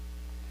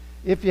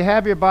If you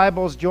have your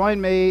Bibles,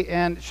 join me,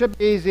 and it should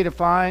be easy to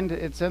find.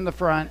 It's in the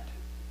front.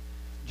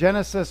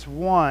 Genesis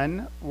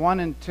 1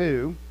 and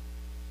 2,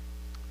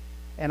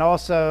 and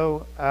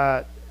also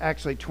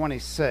actually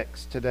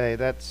 26 today.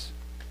 That's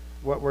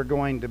what we're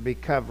going to be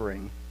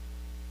covering.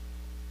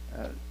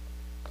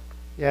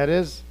 Yeah, it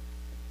is.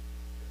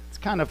 It's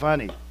kind of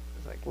funny.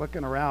 It's like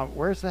looking around.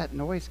 Where's that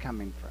noise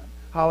coming from?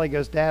 Holly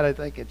goes, Dad, I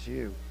think it's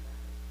you.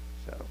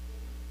 So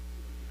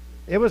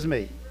it was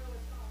me.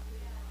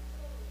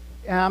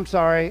 Yeah, I'm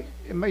sorry.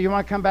 You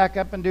want to come back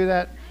up and do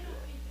that?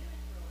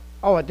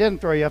 Oh, it didn't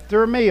throw you off. It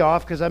threw me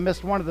off because I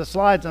missed one of the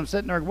slides. I'm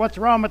sitting there, what's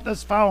wrong with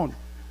this phone?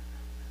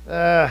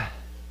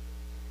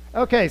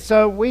 Okay,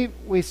 so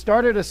we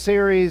started a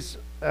series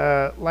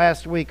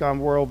last week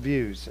on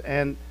worldviews.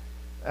 And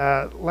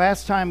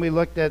last time we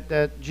looked at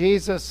that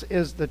Jesus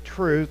is the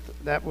truth.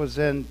 That was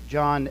in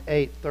John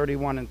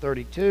 8:31 and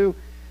 32.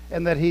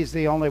 And that he's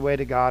the only way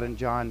to God in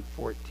John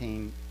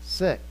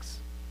 14:6.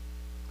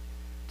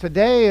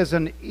 Today is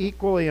an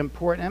equally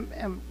important,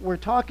 and we're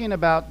talking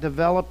about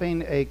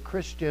developing a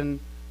Christian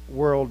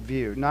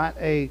worldview, not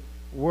a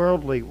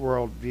worldly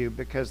worldview,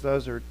 because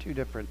those are two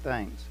different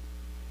things.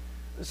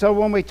 So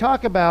when we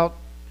talk about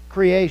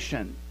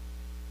creation,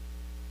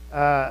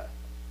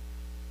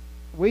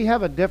 we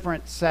have a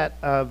different set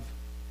of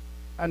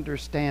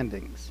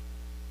understandings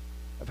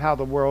of how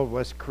the world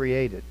was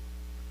created.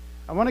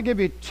 I want to give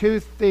you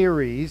two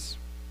theories.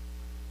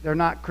 They're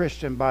not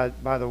Christian, by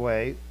the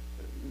way.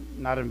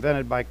 Not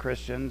invented by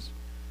Christians.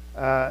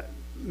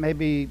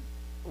 Maybe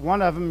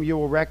one of them you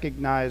will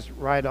recognize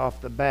right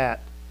off the bat.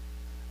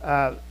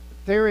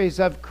 Theories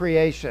of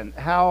creation,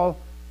 how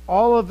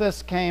all of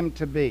this came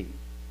to be.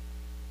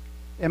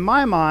 In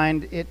my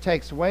mind, it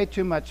takes way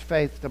too much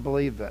faith to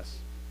believe this.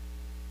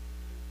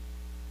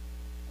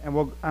 And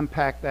we'll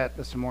unpack that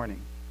this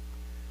morning.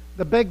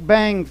 The Big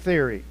Bang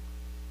Theory.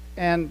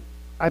 And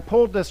I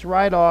pulled this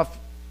right off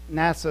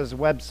NASA's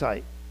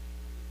website.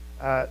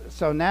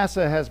 So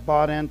NASA has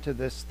bought into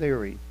this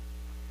theory.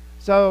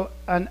 So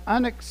an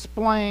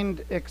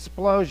unexplained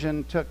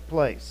explosion took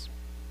place.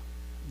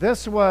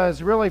 This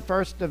was really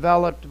first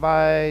developed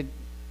by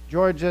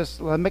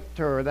Georges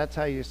Lemaitre. That's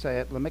how you say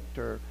it,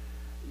 Lemaitre.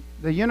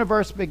 The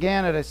universe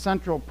began at a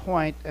central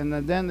point, and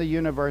then the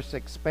universe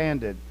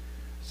expanded.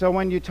 So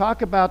when you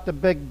talk about the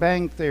Big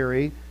Bang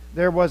Theory,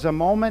 there was a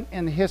moment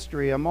in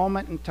history, a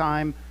moment in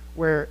time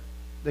where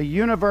the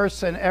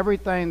universe and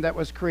everything that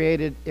was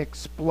created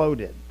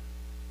exploded.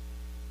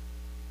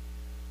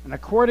 And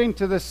according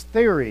to this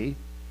theory,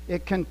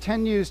 it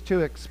continues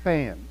to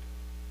expand.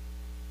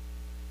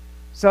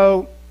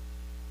 So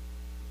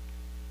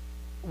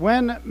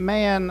when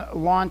man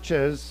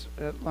launches,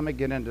 let me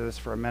get into this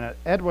for a minute.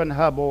 Edwin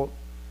Hubble,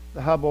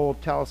 the Hubble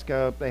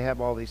telescope, they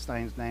have all these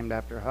things named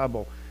after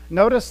Hubble.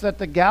 Notice that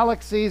the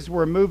galaxies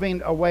were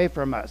moving away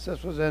from us.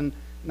 This was in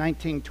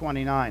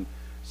 1929.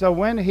 So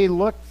when he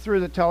looked through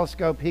the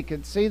telescope, he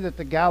could see that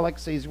the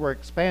galaxies were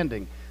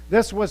expanding.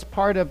 This was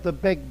part of the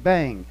Big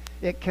Bang.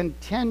 It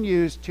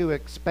continues to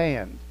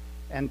expand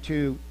and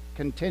to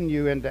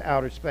continue into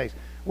outer space.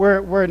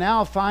 We're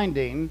now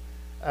finding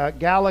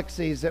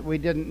galaxies that we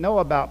didn't know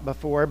about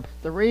before. But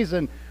the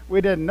reason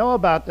we didn't know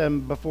about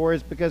them before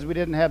is because we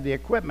didn't have the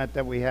equipment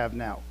that we have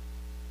now.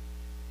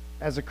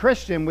 As a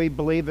Christian, we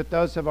believe that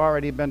those have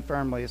already been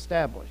firmly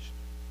established.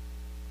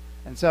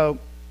 And so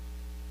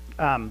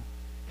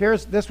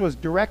this was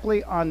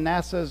directly on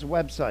NASA's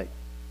website.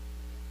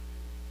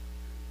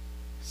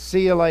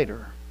 See you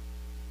later.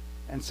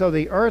 And so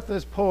the earth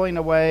is pulling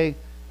away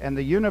and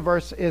the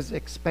universe is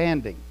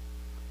expanding.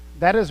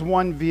 That is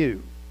one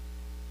view.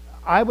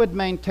 I would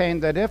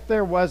maintain that if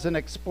there was an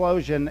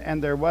explosion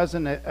and there was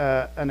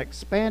an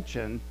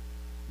expansion,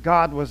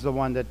 God was the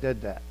one that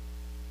did that.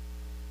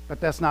 But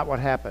that's not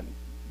what happened,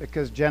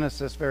 because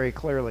Genesis very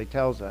clearly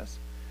tells us.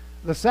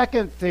 The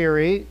second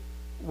theory,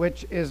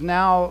 which is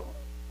now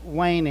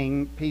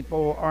waning,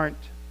 people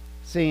aren't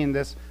seeing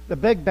this. The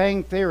Big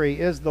Bang Theory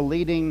is the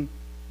leading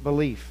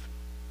belief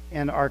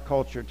in our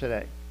culture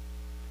today.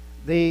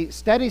 The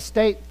steady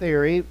state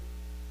theory,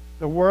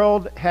 the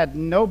world had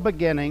no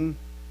beginning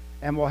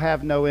and will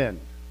have no end.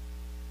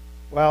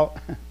 Well,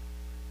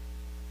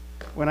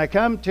 when I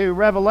come to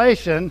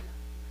Revelation,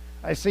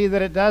 I see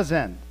that it does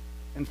end.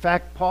 In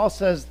fact, Paul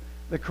says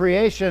the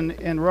creation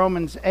in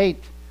Romans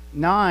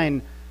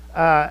 8:9,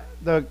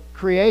 the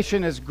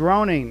creation is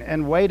groaning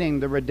and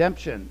waiting the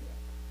redemption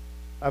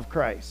of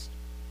Christ.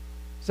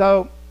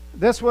 So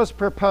this was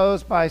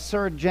proposed by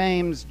Sir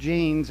James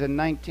Jeans in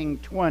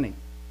 1920.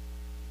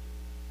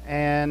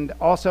 And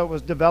also it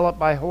was developed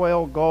by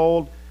Hoyle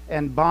Gold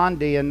and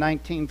Bondi in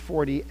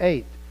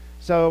 1948.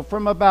 So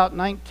from about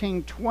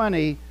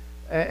 1920,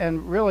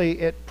 and really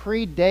it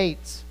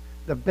predates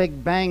the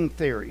Big Bang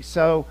Theory.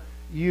 So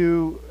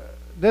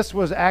this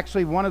was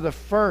actually one of the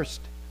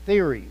first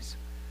theories,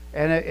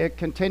 and it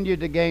continued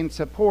to gain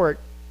support.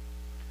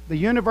 The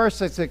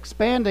universe is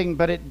expanding,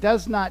 but it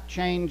does not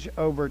change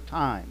over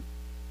time.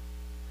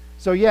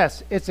 So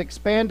yes, it's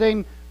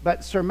expanding,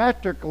 but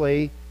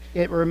symmetrically,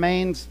 it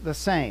remains the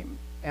same.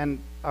 And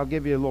I'll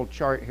give you a little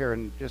chart here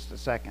in just a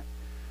second.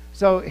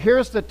 So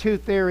here's the two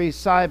theories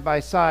side by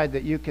side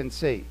that you can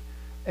see.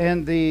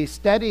 In the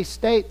steady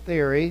state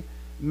theory,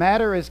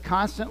 matter is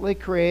constantly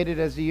created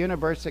as the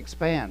universe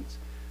expands.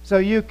 So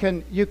you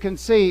can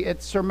see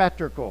it's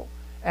symmetrical.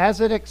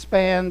 As it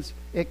expands,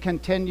 it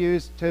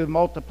continues to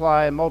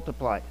multiply and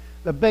multiply.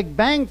 The Big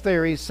Bang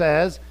theory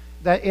says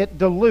that it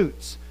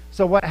dilutes.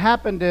 So what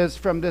happened is,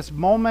 from this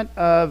moment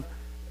of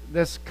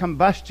this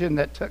combustion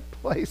that took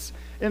place,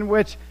 in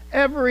which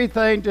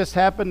everything just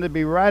happened to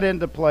be right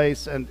into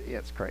place, and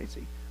it's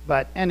crazy.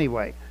 But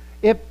anyway,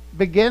 it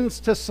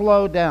begins to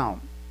slow down.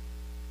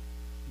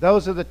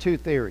 Those are the two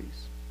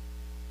theories.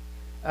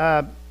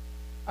 I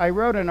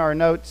wrote in our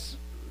notes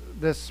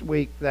this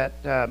week that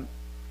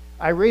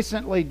I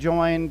recently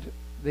joined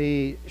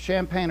the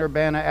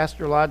Champaign-Urbana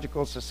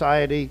Astrological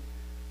Society.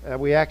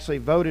 We actually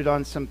voted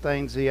on some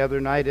things the other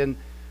night, and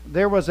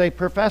there was a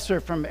professor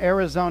from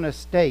Arizona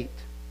State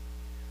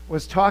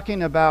was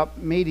talking about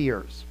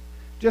meteors.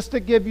 Just to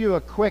give you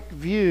a quick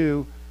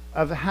view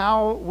of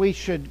how we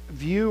should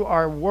view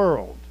our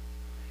world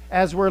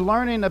as we're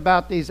learning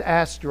about these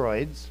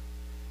asteroids,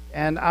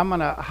 and I'm going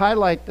to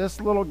highlight this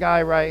little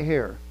guy right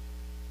here.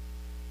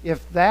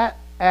 If that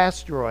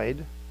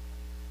asteroid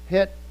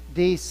hit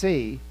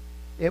DC,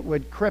 it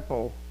would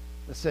cripple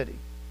the city.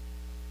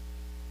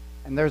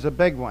 And there's a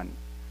big one.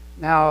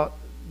 Now,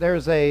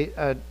 there's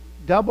a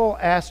double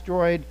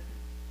asteroid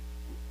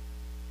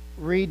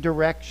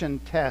redirection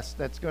test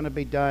that's going to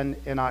be done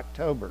in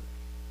October,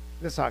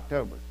 this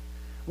October.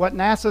 What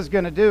NASA's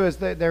going to do is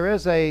that there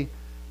is a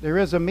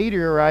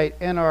meteorite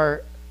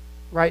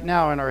right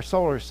now in our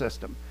solar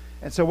system.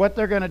 And so what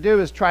they're going to do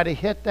is try to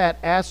hit that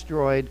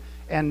asteroid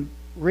and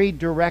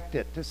redirect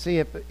it to see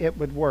if it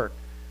would work.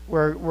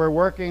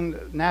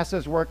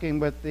 NASA's working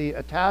with the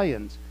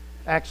Italians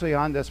actually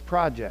on this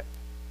project.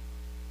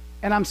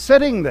 And I'm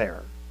sitting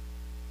there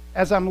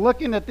as I'm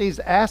looking at these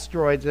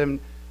asteroids, and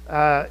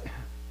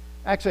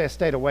actually I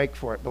stayed awake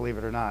for it, believe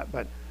it or not,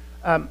 but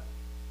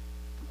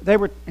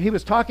he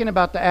was talking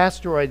about the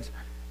asteroids,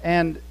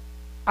 and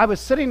I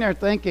was sitting there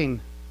thinking,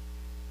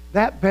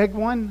 that big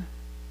one,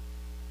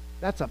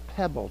 that's a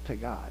pebble to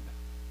God.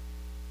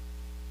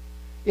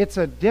 It's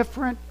a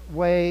different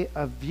way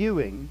of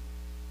viewing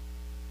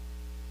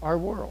our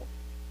world.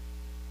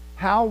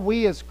 How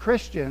we as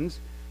Christians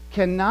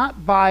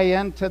cannot buy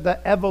into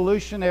the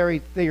evolutionary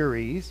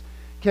theories,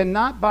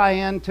 cannot buy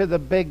into the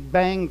Big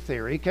Bang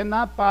theory,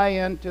 cannot buy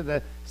into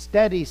the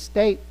steady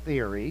state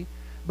theory,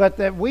 but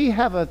that we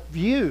have a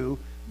view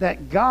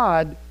that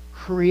God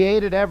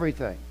created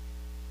everything,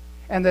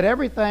 and that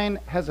everything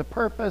has a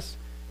purpose,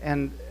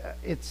 and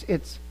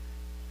it's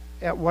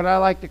what I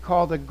like to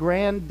call the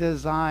grand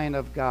design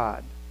of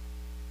God.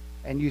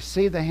 And you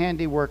see the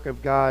handiwork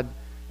of God.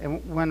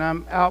 And when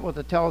I'm out with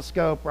a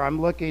telescope or I'm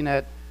looking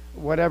at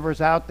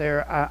whatever's out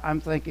there,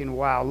 I'm thinking,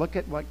 wow, look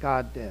at what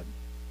God did.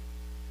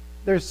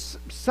 There's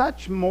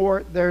such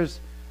more, there's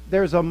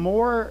a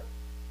more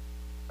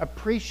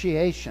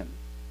appreciation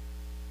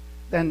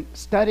than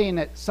studying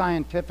it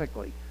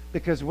scientifically,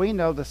 because we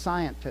know the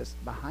scientists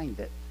behind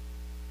it.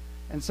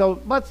 And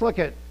so let's look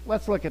at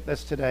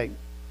this today.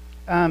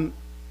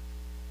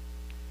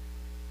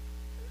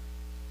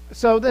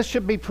 So this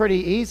should be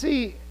pretty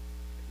easy.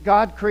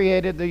 God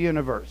created the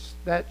universe.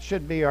 That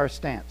should be our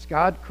stance.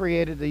 God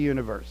created the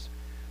universe.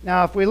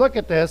 Now, if we look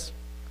at this,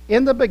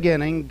 in the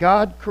beginning,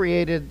 God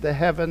created the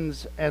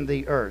heavens and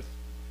the earth.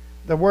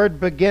 The word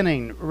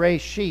beginning,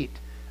 reshit,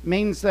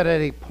 means that at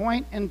a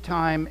point in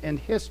time in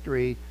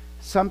history,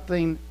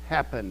 something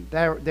happened.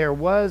 There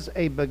was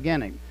a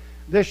beginning.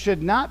 This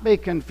should not be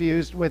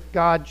confused with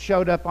God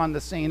showed up on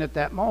the scene at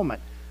that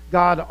moment.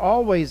 God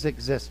always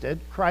existed,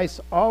 Christ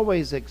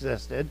always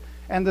existed,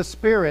 and the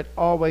Spirit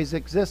always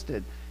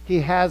existed. He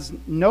has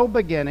no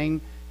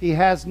beginning, he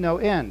has no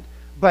end.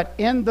 But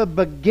in the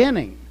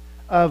beginning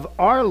of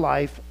our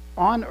life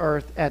on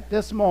earth at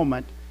this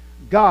moment,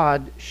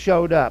 God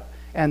showed up.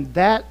 And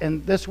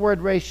this word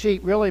reshit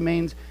really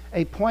means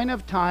a point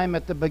of time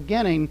at the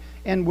beginning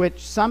in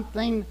which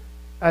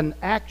an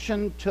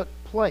action took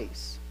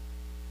place.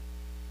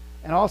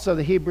 And also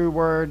the Hebrew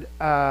word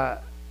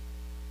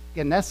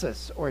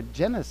Genesis or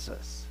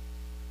Genesis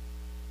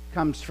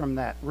comes from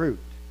that root.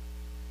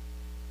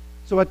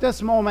 So at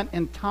this moment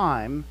in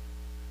time,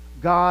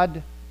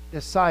 God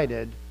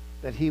decided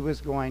that he was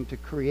going to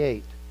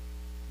create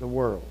the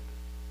world.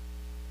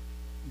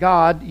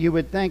 God, you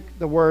would think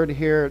the word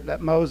here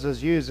that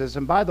Moses uses,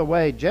 and by the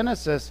way,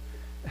 Genesis,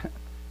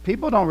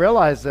 people don't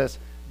realize this,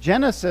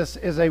 Genesis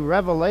is a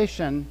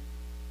revelation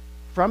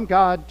from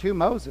God to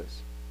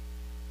Moses.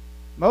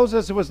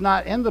 Moses was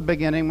not in the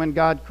beginning when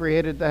God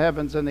created the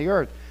heavens and the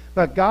earth.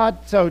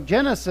 So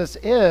Genesis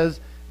is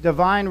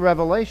divine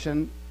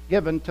revelation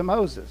given to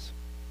Moses.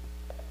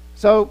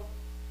 So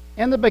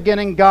in the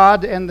beginning,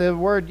 God, and the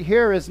word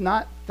here is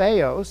not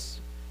theos,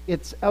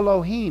 it's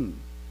Elohim.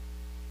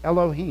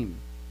 Elohim.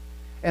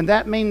 And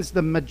that means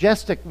the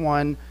majestic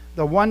one,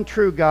 the one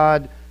true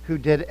God who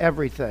did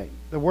everything.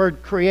 The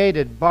word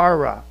created,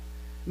 bara,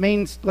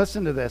 means,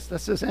 listen to this.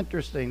 This is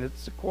interesting.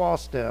 It's a qual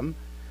stem.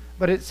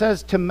 But it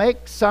says to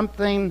make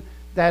something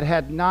that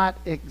had not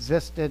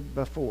existed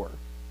before.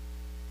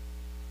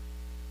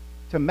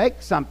 To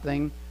make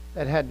something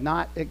that had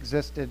not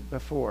existed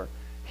before.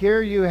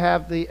 Here you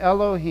have the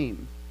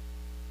Elohim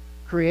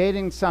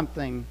creating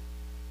something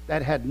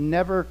that had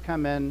never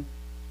come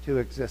into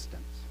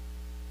existence.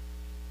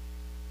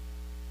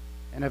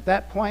 And if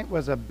that point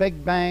was a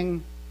big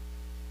bang,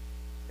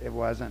 it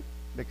wasn't,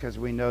 because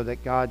we know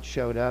that God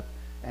showed up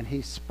and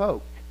he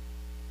spoke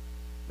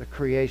the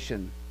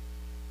creation.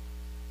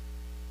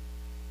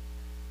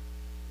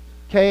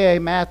 K.A.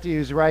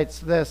 Matthews writes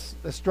this: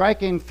 the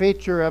striking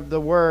feature of the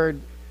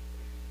word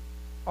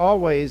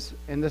always,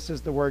 and this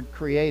is the word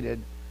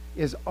created,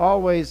 is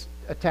always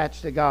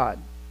attached to God.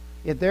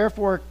 It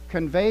therefore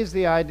conveys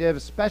the idea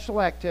of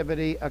special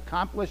activity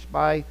accomplished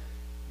by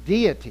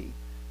deity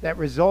that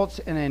results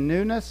in a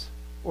newness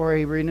or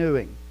a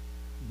renewing.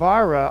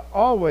 Bara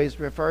always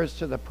refers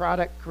to the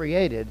product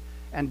created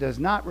and does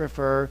not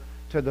refer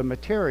to the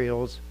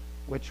materials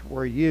which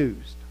were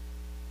used.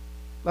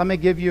 Let me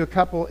give you a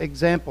couple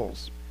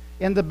examples.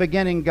 In the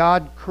beginning,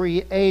 God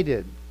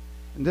created.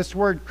 And this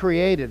word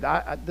created,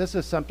 this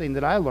is something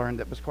that I learned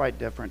that was quite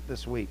different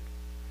this week.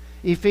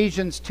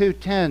 Ephesians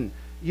 2:10,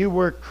 you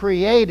were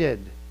created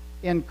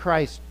in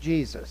Christ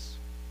Jesus.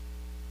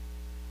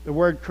 The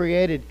word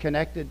created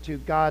connected to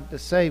God the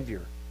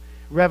Savior.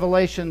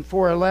 Revelation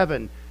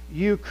 4:11,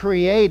 you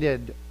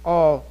created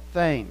all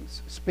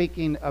things,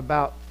 speaking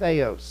about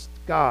Theos,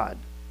 God.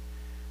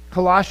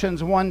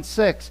 Colossians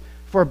 1:6,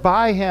 for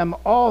by him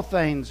all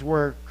things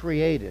were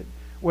created.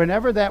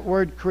 Whenever that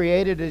word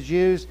created is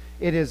used,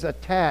 it is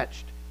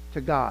attached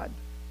to God.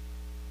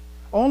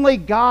 Only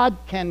God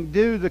can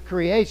do the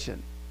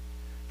creation.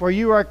 For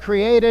you are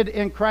created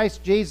in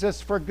Christ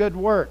Jesus for good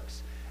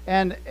works.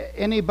 And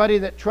anybody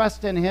that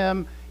trusts in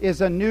him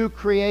is a new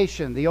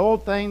creation. The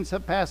old things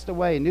have passed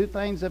away. New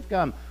things have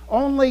come.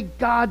 Only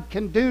God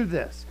can do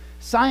this.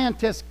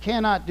 Scientists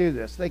cannot do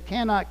this. They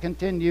cannot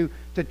continue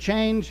to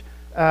change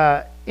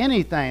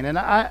anything. And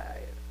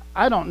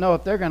I don't know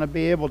if they're going to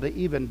be able to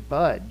even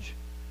budge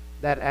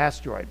that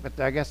asteroid, but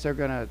I guess they're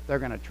going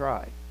to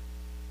try.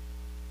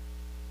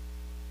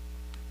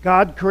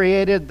 God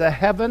created the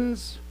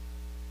heavens,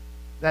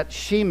 that's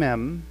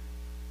Shemim,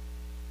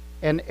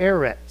 and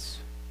Eretz.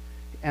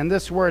 And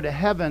this word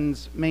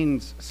heavens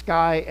means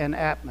sky and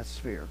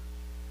atmosphere.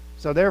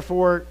 So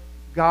therefore,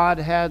 God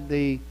had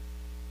the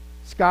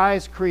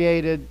skies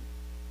created,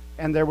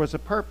 and there was a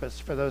purpose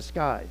for those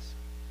skies.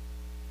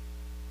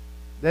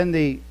 Then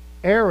the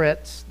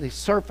Eretz, the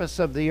surface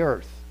of the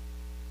earth.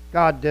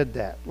 God did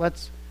that.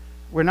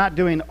 We're not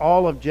doing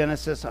all of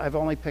Genesis. I've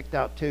only picked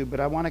out 2, but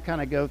I want to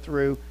kind of go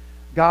through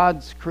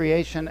God's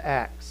creation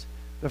acts.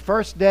 The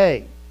first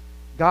day,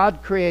 God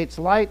creates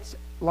light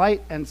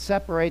and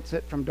separates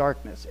it from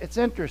darkness. It's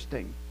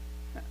interesting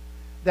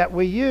that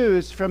we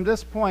use from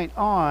this point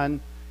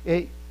on,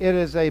 it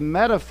is a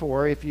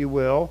metaphor, if you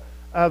will,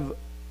 of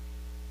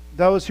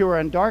those who are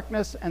in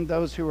darkness and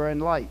those who are in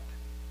light.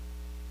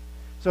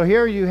 So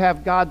here you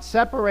have God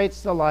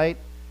separates the light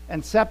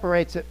and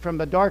separates it from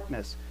the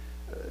darkness.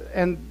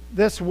 And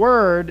this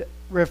word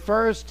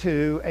refers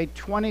to a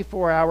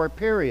 24-hour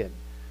period.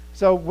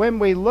 So when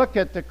we look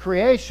at the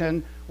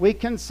creation, we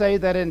can say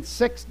that in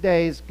 6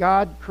 days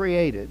God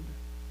created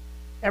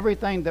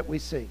everything that we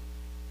see.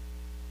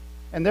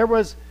 And there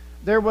was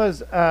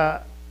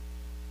a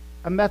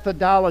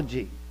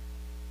methodology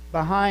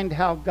behind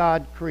how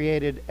God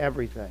created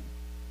everything.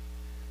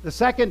 The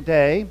second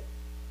day,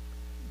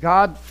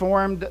 God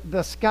formed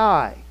the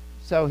sky.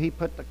 So he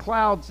put the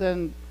clouds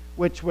in,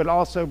 which would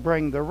also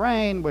bring the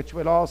rain, which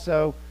would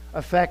also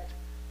affect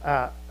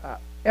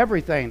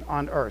everything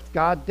on earth.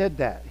 God did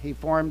that. He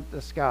formed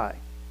the sky.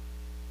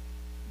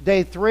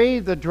 Day 3,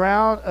 the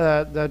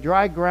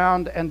dry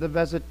ground and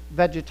the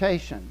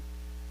vegetation.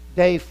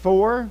 Day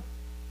 4,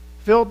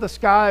 filled the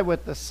sky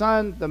with the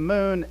sun, the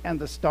moon, and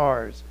the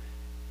stars.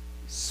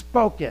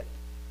 Spoke it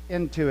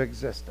into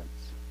existence.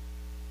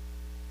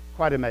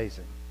 Quite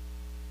amazing.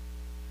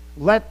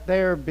 Let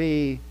there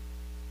be,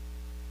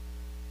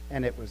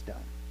 and it was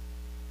done.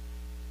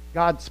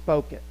 God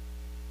spoke it.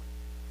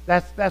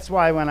 That's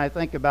why when I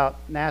think about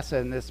NASA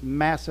and this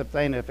massive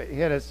thing, if it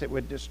hit us, it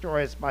would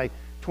destroy us by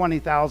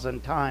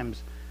 20,000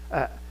 times.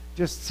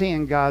 Just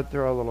seeing God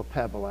throw a little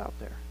pebble out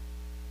there.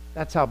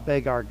 That's how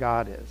big our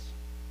God is.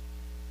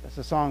 That's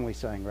the song we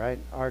sang, right?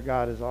 Our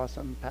God is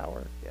awesome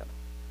power. Yeah.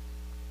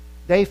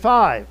 Day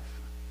 5,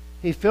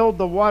 he filled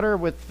the water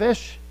with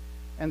fish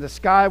and the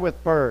sky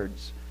with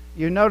birds.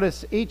 You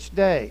notice each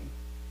day,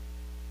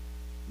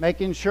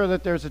 making sure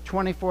that there's a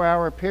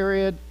 24-hour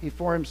period, he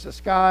forms the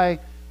sky,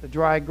 the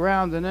dry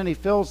ground, and then he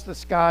fills the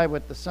sky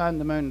with the sun,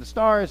 the moon, and the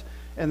stars,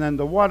 and then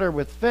the water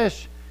with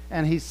fish,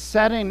 and he's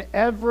setting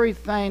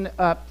everything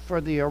up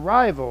for the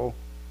arrival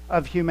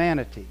of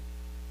humanity.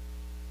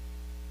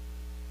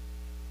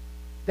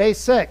 Day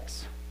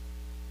 6,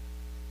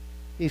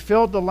 he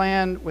filled the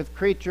land with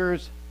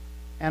creatures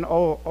and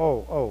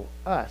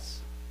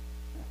us.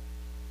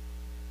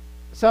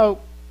 So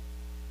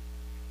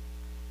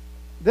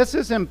This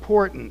is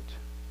important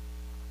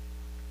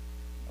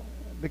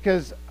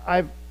because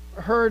I've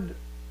heard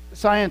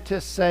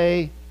scientists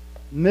say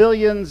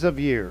millions of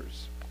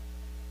years.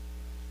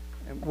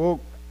 And we'll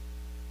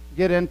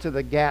get into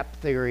the gap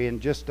theory in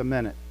just a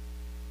minute.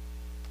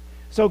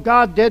 So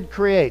God did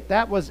create.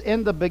 That was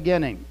in the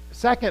beginning.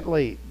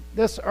 Secondly,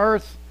 this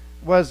earth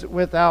was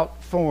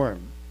without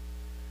form.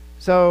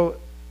 So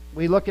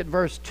we look at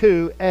verse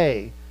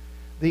 2a.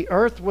 The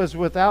earth was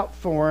without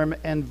form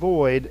and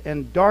void,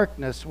 and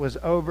darkness was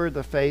over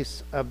the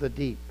face of the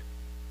deep.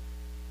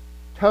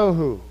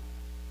 Tohu,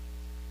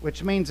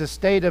 which means a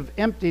state of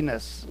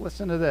emptiness.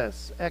 Listen to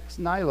this. Ex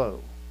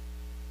nihilo.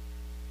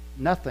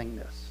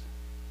 Nothingness.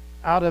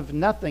 Out of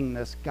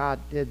nothingness, God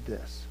did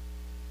this.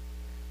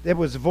 There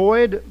was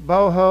void,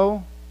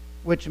 boho,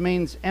 which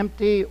means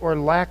empty or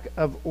lack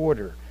of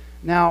order.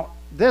 Now,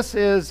 this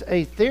is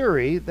a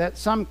theory that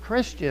some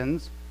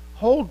Christians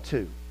hold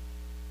to.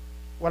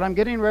 What I'm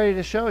getting ready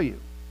to show you.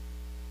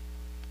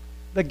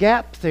 The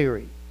gap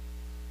theory.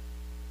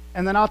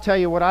 And then I'll tell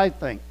you what I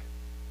think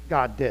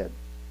God did.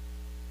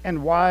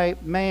 And why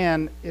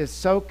man is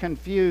so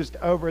confused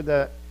over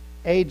the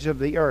age of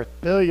the earth.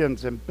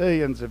 Billions and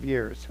billions of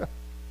years.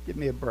 Give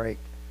me a break.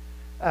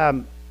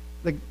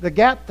 The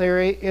gap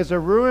theory is a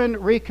ruin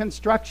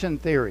reconstruction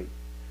theory.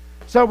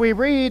 So we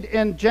read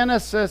in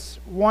Genesis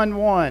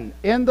 1:1,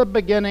 in the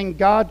beginning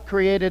God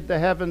created the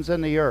heavens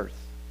and the earth.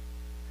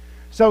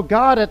 So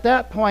God at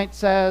that point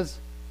says,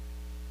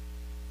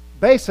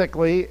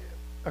 basically,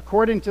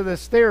 according to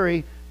this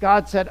theory,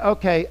 God said,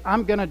 okay,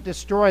 I'm going to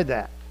destroy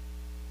that.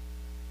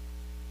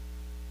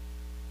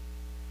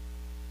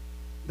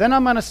 Then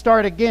I'm going to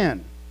start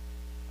again.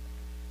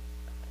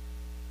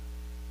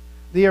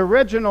 The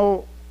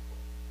original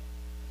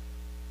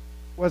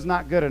was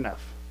not good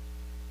enough.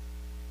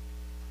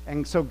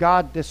 And so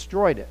God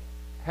destroyed it.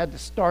 Had to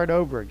start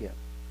over again.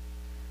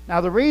 Now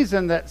the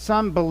reason that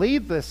some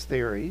believe this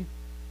theory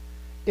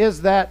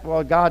is that,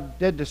 well, God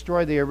did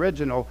destroy the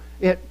original.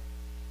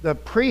 The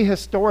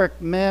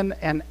prehistoric men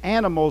and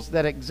animals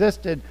that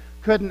existed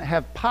couldn't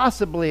have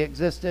possibly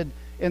existed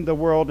in the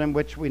world in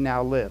which we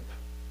now live.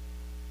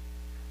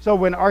 So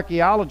when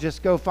archaeologists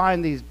go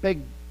find these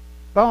big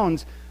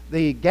bones,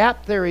 the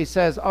gap theory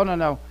says, oh,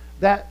 no,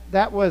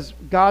 that was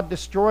God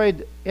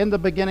destroyed. In the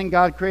beginning,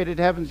 God created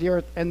heavens, the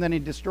earth, and then he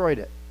destroyed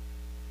it.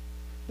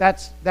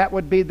 That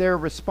would be their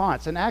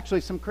response. And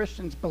actually, some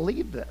Christians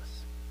believe this,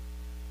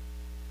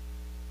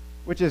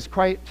 which is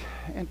quite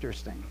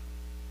interesting.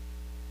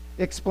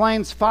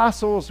 Explains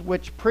fossils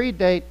which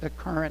predate the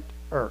current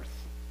earth.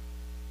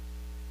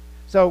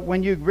 So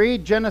when you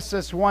read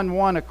Genesis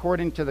 1:1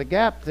 according to the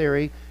gap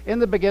theory, in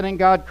the beginning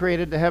God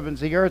created the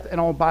heavens, the earth,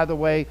 and oh, by the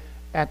way,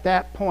 at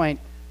that point,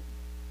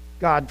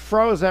 God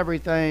froze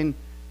everything,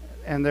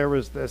 and there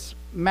was this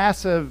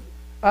massive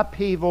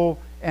upheaval,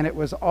 and it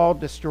was all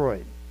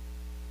destroyed.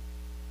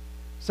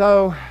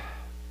 So,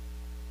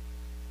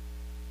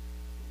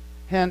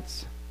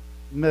 hence,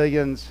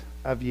 millions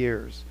of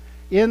years.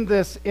 In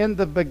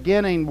the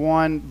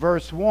beginning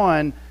verse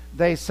 1,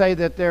 they say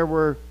that there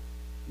were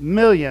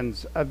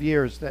millions of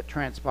years that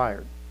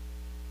transpired.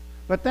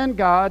 But then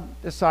God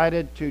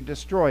decided to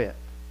destroy it.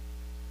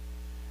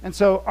 And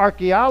so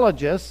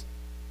archaeologists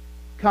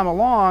come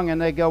along and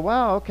they go,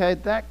 well, okay,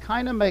 that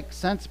kind of makes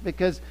sense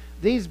because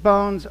these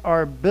bones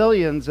are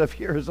billions of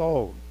years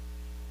old.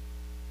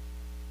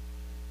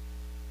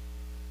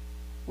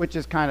 Which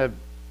is kind of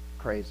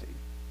crazy.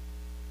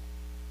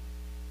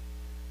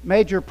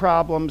 Major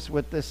problems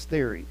with this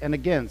theory. And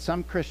again,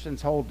 some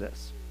Christians hold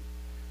this.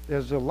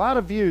 There's a lot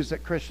of views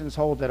that Christians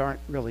hold that aren't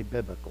really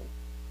biblical.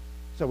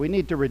 So we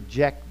need to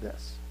reject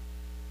this.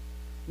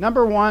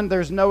 Number one,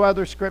 there's no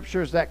other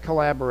scriptures that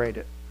collaborate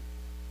it.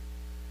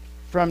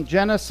 From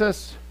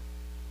Genesis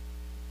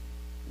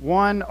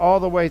 1 all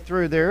the way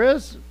through, there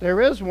is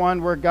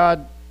one where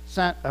God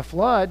sent a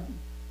flood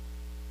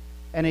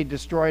and he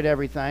destroyed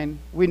everything.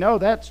 We know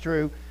that's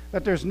true,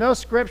 but there's no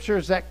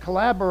scriptures that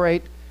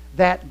collaborate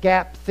that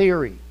gap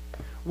theory.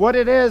 What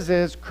it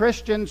is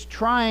Christians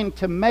trying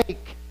to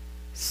make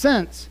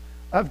sense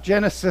of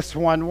Genesis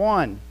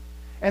 1:1.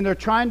 And they're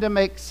trying to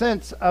make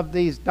sense of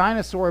these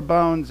dinosaur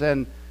bones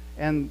and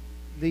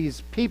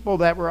these people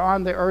that were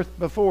on the earth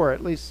before,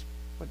 at least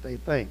what they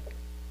think.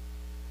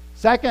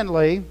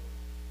 Secondly,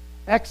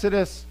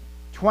 Exodus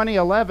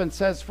 20:11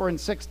 says, for in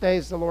 6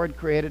 days the Lord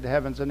created the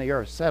heavens and the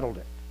earth, settled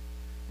it.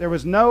 There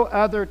was no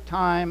other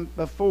time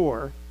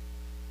before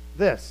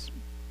this,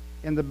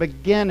 in the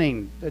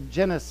beginning, the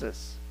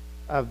genesis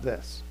of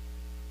this.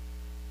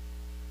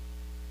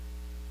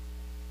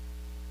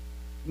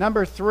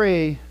 Number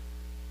 3,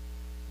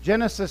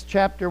 Genesis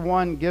chapter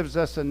 1 gives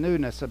us a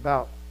newness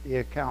about the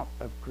account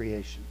of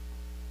creation.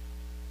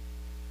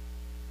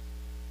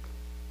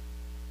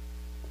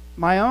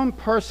 My own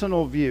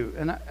personal view,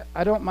 and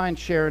I don't mind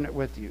sharing it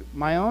with you,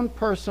 my own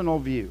personal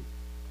view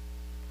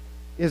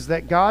is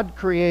that God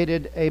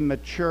created a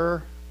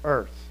mature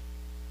earth.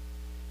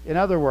 In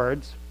other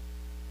words,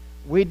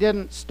 we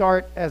didn't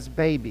start as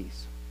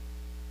babies.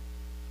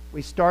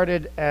 We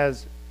started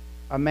as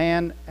a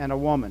man and a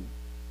woman.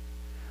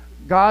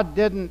 God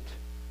didn't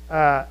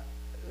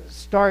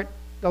start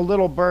the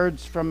little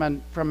birds from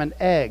an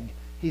egg.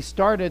 He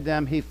started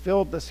them. He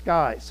filled the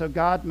sky. So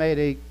God made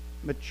a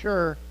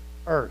mature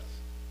earth.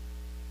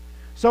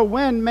 So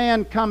when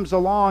man comes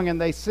along and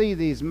they see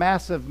these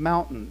massive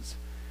mountains,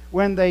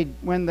 when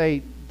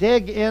they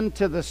dig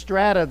into the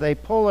strata, they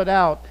pull it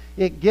out,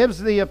 it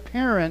gives the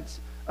appearance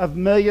of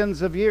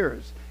millions of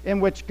years in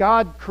which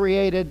God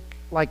created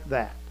like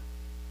that.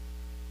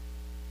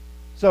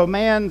 So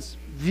man's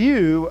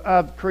view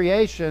of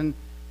creation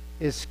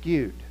is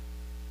skewed.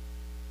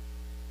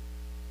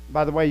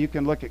 By the way, you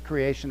can look at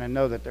creation and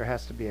know that there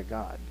has to be a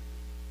God.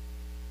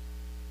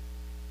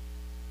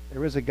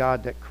 There is a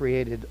God that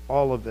created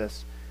all of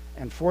this,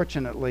 and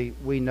fortunately,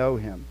 we know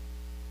him.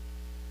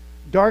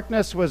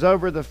 Darkness was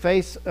over the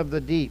face of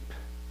the deep.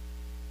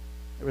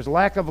 There was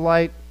lack of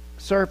light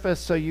surface,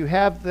 so you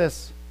have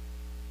this,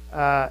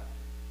 I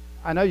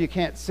know you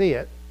can't see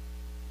it,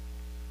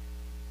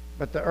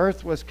 but the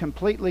earth was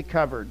completely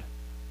covered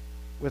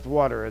with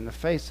water in the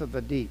face of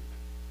the deep.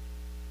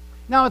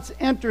 Now, it's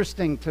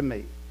interesting to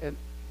me.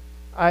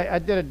 I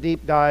did a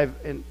deep dive,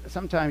 and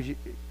sometimes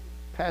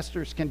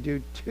pastors can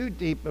do too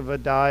deep of a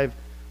dive,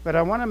 but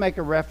I want to make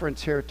a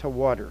reference here to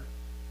water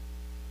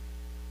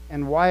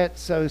and why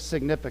it's so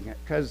significant.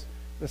 Because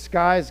the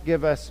skies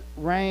give us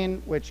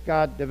rain, which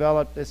God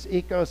developed, this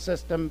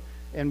ecosystem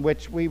in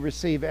which we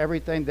receive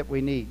everything that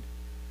we need.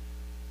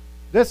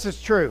 This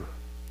is true.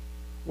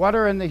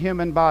 Water in the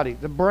human body.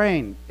 The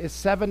brain is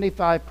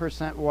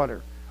 75%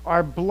 water.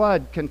 Our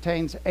blood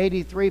contains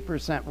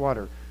 83%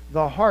 water.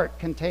 The heart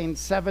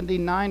contains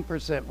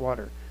 79%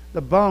 water.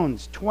 The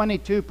bones,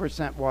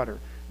 22% water.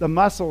 The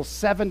muscles,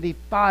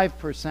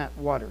 75%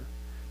 water.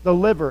 The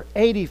liver,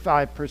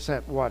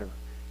 85% water.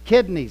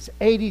 Kidneys,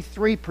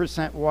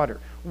 83%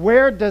 water.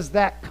 Where does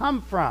that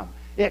come from?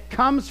 It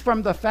comes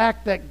from the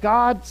fact that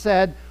God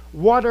said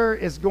water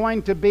is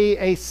going to be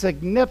a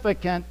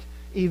significant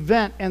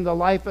event in the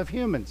life of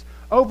humans.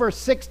 Over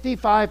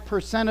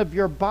 65% of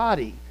your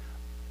body,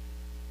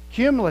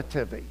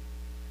 cumulatively,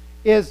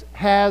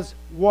 has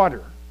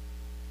water.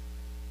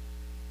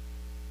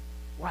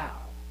 Wow.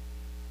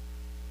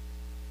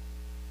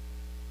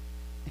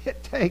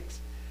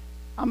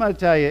 I'm going to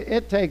tell you,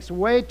 it takes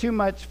way too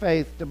much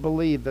faith to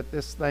believe that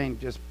this thing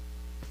just...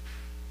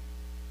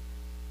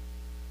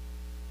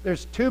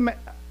 There's too many...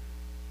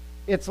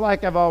 It's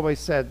like I've always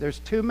said, there's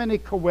too many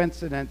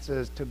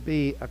coincidences to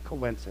be a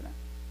coincidence.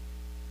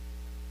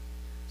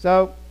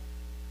 So,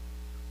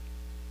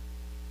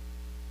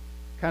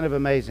 kind of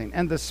amazing.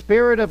 And the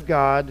Spirit of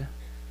God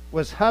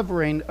was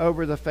hovering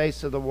over the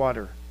face of the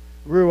water.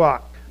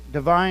 Ruach,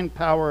 divine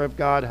power of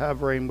God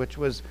hovering, which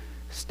was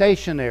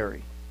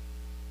stationary.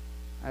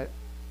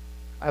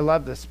 I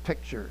love this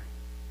picture.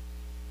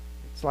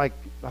 It's like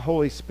the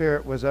Holy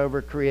Spirit was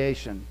over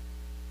creation.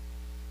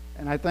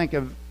 And I think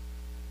of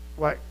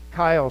what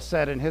Kyle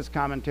said in his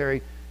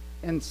commentary,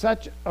 in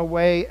such a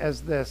way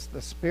as this,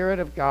 the Spirit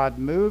of God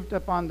moved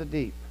upon the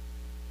deep,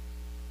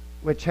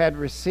 which had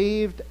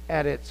received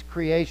at its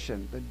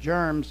creation the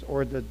germs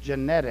or the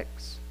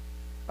genetics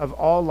of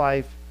all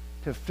life,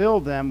 to fill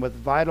them with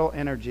vital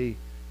energy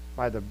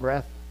by the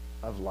breath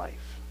of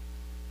life.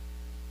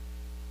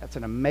 That's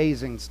an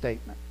amazing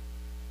statement.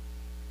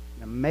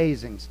 An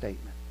amazing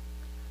statement.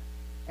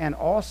 And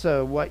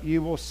also what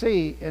you will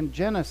see in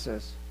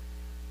Genesis,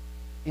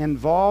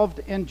 involved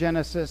in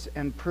Genesis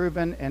and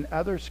proven in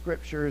other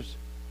scriptures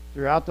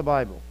throughout the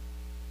Bible.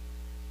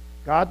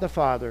 God the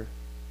Father,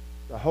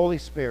 the Holy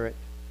Spirit,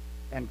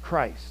 and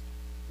Christ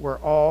were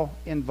all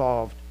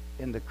involved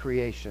in the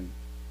creation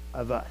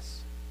of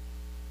us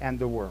and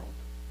the world.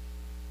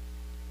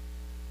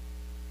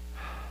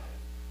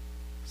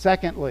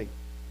 Secondly,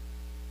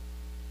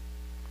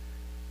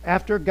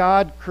 after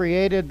God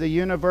created the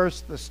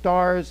universe, the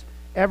stars,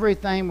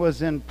 everything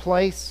was in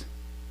place.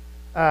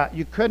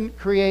 You couldn't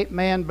create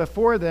man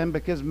before then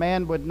because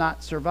man would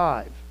not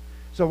survive.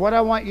 So what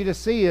I want you to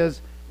see is,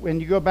 when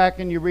you go back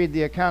and you read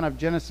the account of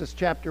Genesis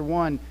chapter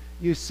 1,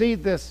 you see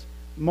this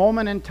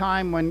moment in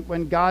time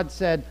when God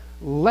said,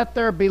 "Let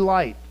there be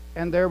light,"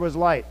 and there was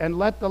light. And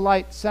let the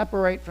light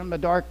separate from the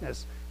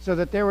darkness so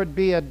that there would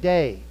be a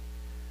day.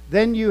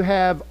 Then you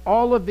have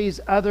all of these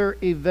other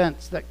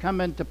events that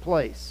come into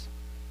place.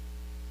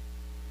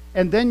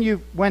 And then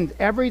when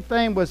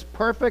everything was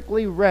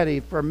perfectly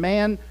ready for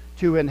man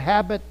to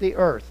inhabit the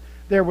earth,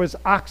 there was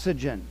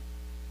oxygen,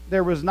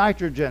 there was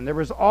nitrogen, there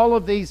was all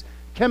of these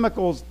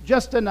chemicals,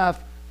 just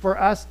enough for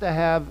us to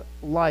have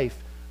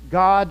life.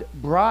 God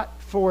brought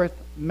forth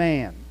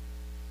man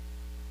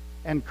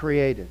and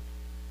created.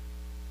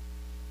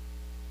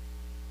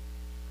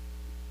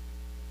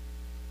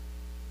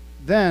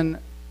 Then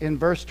in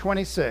verse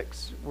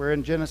 26, we're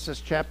in Genesis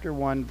chapter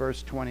 1,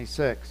 verse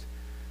 26.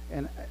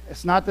 And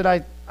it's not that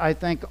I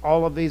think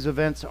all of these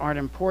events aren't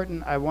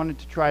important. I wanted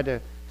to try to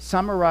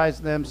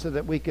summarize them so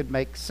that we could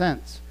make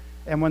sense.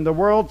 And when the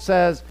world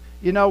says,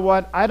 you know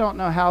what, I don't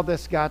know how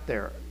this got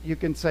there, you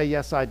can say,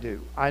 yes, I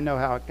do. I know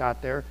how it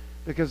got there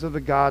because of the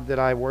God that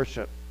I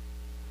worship.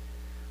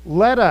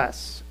 Let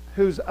us,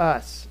 who's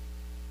us?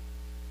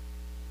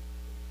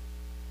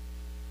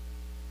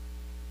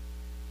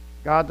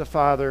 God the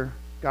Father,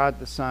 God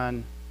the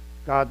Son,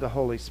 God the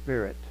Holy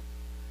Spirit.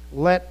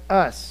 Let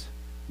us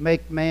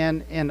make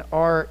man in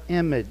our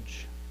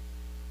image,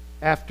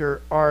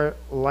 after our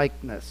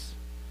likeness.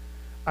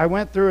 I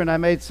went through and I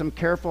made some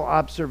careful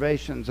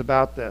observations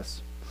about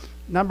this.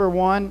 Number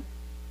one,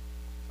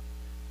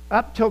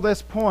 up till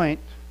this point,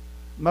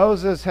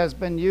 Moses has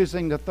been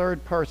using the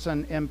third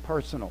person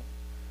impersonal.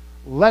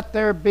 Let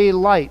there be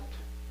light.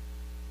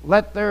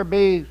 Let there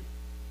be,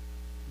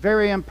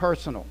 very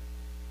impersonal.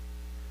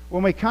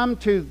 When we come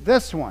to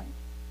this one,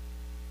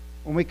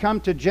 when we come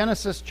to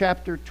Genesis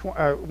chapter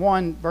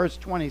 1, verse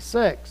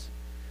 26,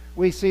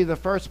 we see the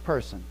first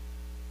person.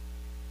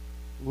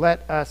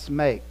 Let us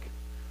make.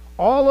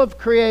 All of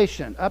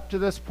creation, up to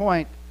this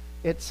point,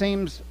 it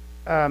seems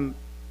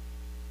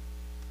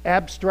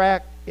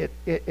abstract.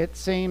 It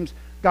seems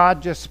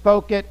God just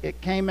spoke it.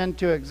 It came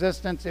into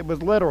existence. It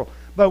was literal.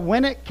 But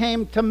when it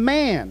came to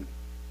man,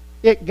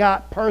 it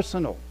got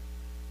personal.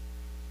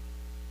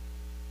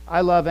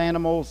 I love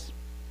animals,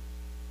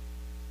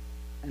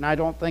 and I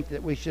don't think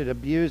that we should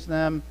abuse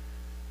them.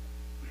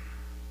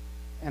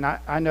 And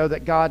I know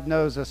that God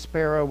knows a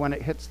sparrow when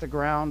it hits the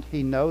ground.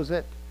 He knows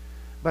it.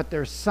 But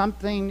there's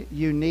something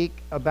unique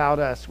about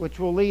us, which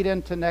will lead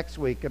into next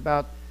week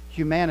about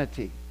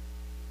humanity.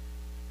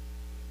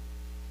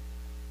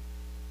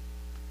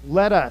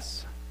 Let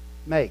us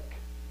make.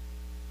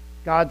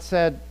 God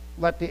said,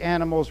 let the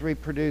animals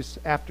reproduce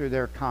after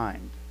their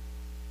kind.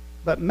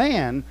 But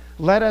man,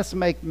 let us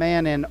make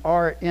man in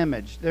our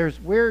image.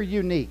 We're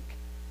unique.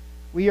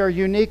 We are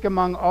unique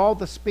among all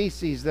the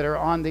species that are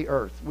on the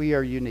earth. We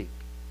are unique.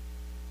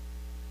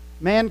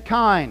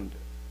 Mankind.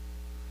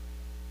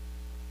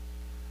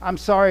 I'm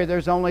sorry,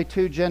 there's only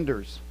two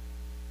genders.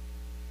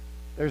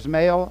 There's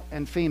male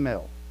and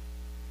female.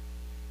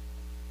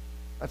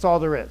 That's all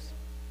there is.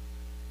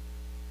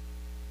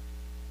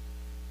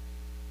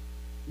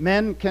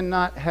 Men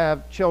cannot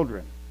have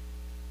children.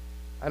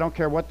 I don't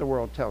care what the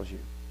world tells you.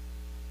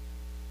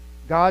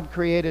 God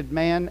created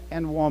man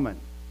and woman.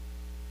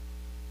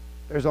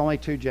 There's only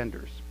two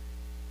genders.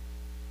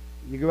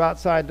 You go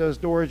outside those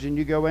doors and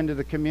you go into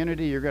the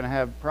community, you're going to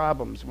have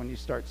problems when you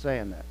start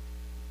saying that.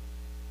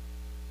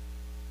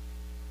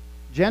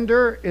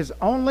 Gender is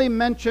only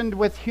mentioned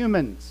with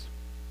humans.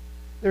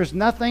 There's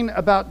nothing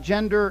about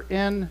gender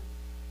in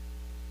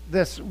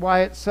this,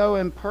 why it's so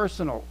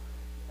impersonal.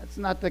 It's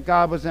not that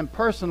God was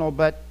impersonal,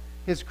 but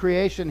his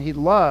creation he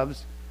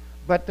loves.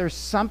 But there's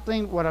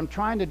something, what I'm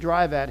trying to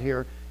drive at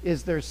here,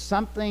 is there's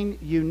something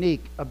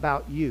unique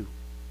about you.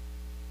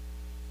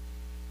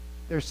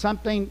 There's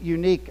something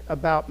unique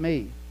about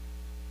me.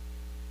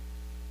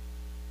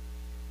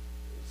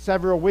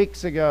 Several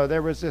weeks ago,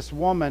 there was this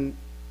woman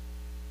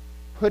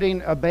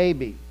putting a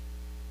baby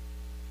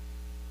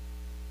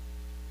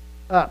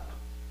up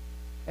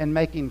and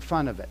making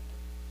fun of it.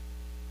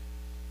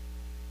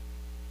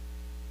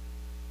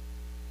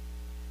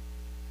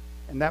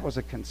 And that was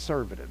a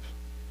conservative.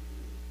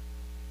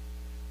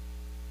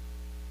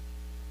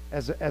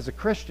 As a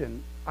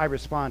Christian, I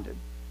responded.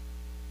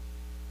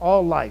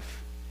 All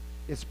life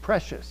is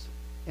precious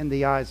in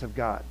the eyes of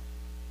God.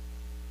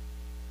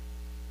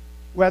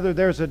 Whether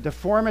there's a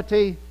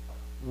deformity,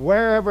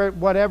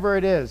 whatever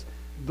it is,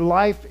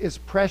 life is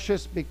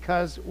precious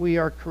because we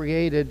are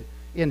created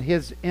in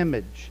his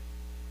image.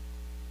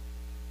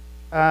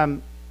 So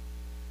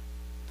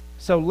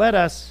let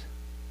us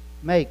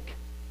make.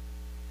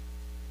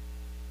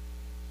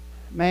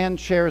 Man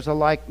shares a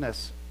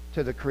likeness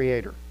to the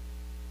Creator.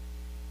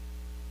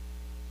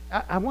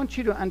 I want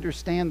you to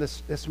understand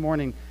this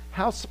morning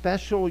how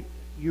special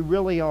you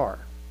really are.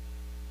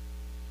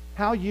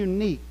 How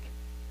unique.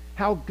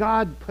 How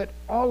God put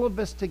all of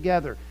us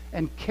together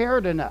and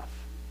cared enough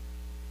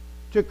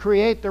to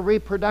create the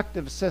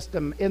reproductive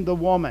system in the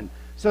woman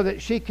so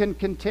that she can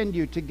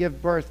continue to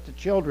give birth to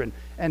children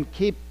and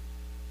keep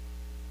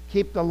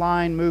the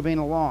line moving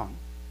along.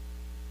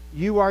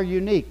 You are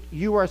unique.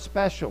 You are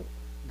special.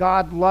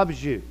 God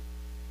loves you.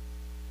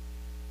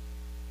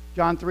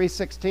 John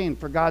 3:16,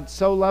 for God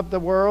so loved the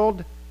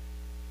world,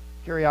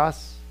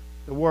 kurios,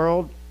 the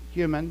world,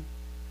 human,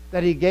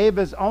 that he gave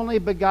his only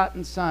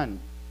begotten Son,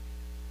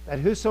 that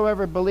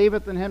whosoever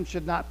believeth in him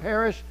should not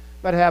perish,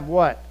 but have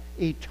what?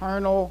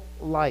 Eternal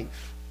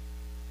life.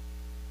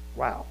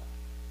 Wow.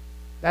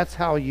 That's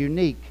how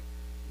unique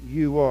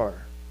you are.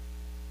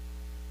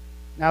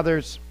 Now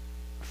there's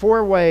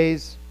four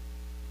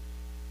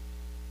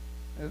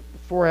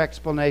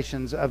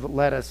explanations of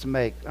let us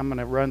make. I'm going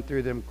to run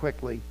through them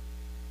quickly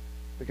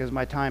because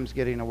my time's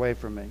getting away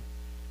from me.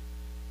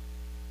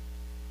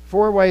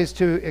 4 ways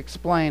to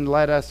explain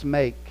let us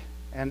make,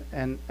 and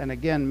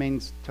again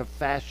means to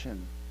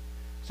fashion.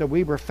 So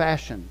we were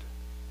fashioned,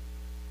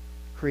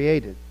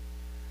 created.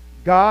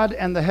 God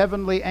and the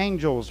heavenly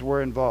angels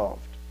were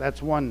involved.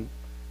 That's one.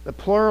 The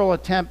plural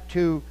attempt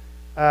to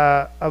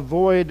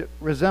avoid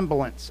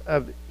resemblance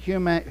of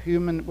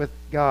human with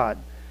God.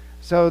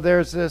 So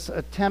there's this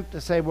attempt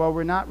to say, well,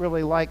 we're not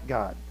really like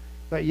God.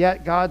 But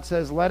yet God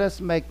says, let us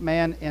make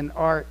man in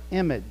our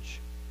image.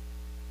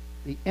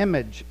 The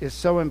image is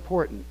so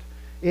important.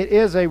 It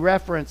is a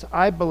reference,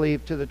 I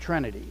believe, to the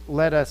Trinity.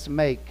 Let us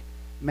make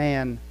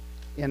man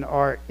in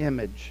our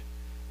image.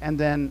 And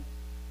then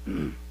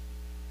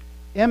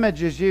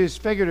image is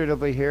used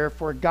figuratively here,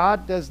 for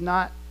God does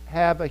not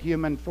have a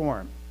human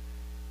form.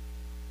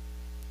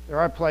 There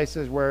are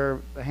places where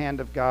the hand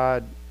of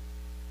God,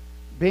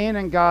 being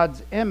in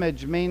God's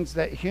image, means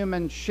that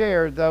humans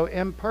share, though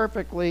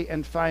imperfectly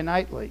and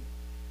finitely,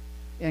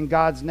 in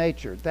God's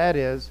nature. That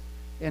is,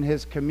 in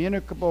his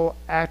communicable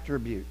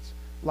attributes: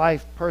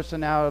 life,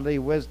 personality,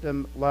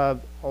 wisdom,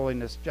 love,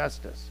 holiness,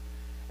 justice.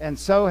 And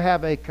so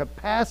have a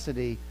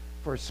capacity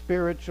for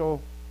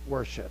spiritual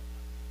worship.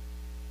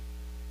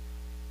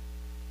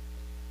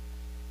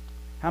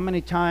 How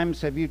many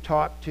times have you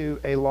talked to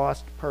a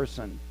lost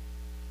person?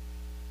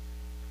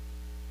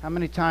 How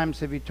many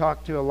times have you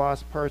talked to a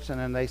lost person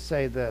and they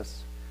say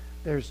this: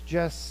 there's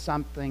just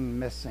something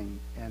missing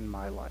in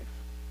my life.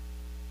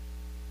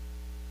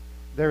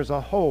 There's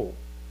a hole.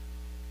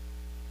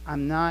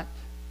 I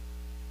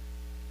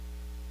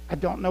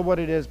don't know what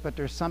it is, but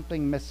there's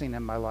something missing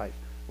in my life.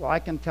 Well, I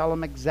can tell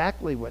them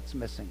exactly what's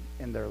missing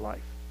in their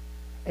life: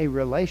 a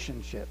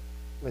relationship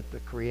with the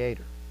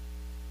Creator.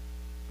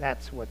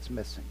 That's what's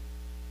missing.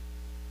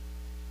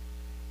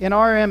 In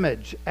our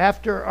image,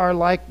 after our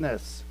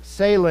likeness,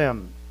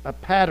 Salem, a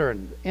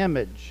pattern,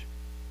 image.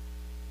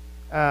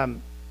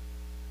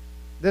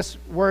 This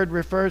word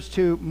refers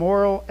to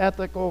moral,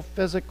 ethical,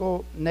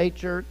 physical,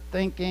 nature,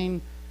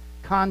 thinking,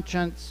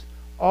 conscience,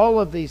 all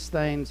of these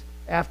things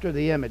after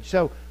the image.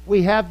 So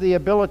we have the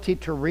ability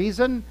to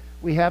reason,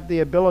 we have the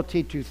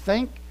ability to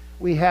think,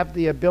 we have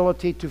the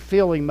ability to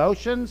feel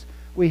emotions,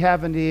 we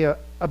have the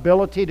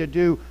ability to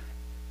do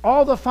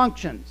all the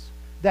functions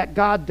that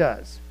God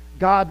does.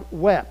 God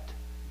wept,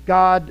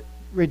 God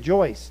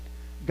rejoiced,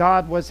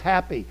 God was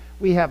happy.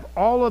 We have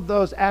all of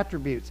those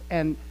attributes,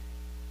 and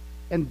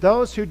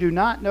those who do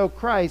not know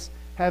Christ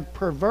have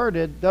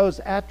perverted those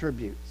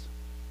attributes.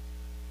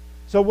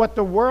 So what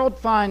the world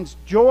finds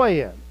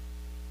joy in,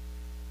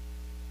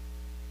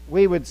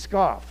 we would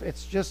scoff.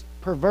 It's just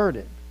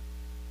perverted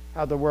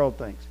how the world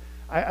thinks.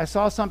 I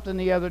saw something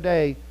the other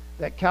day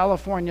that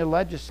California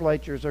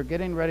legislatures are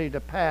getting ready to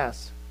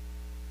pass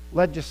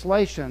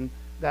legislation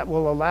that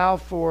will allow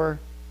for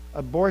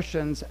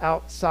abortions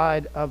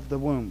outside of the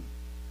womb.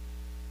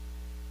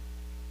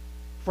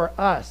 For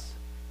us,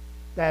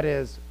 that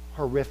is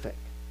horrific.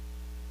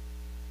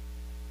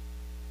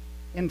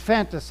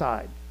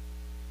 Infanticide.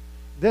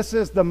 This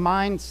is the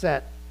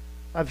mindset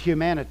of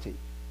humanity.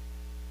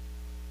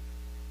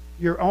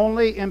 You're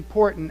only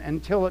important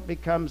until it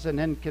becomes an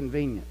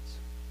inconvenience.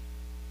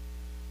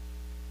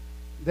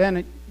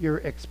 Then you're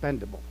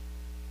expendable.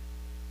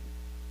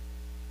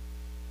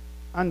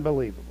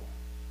 Unbelievable.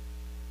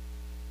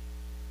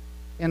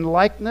 In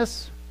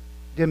likeness,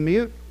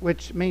 demute,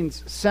 which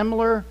means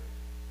similar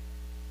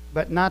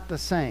but not the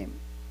same.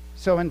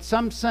 So in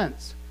some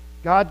sense,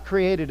 God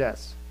created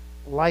us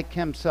like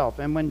himself.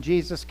 And when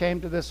Jesus came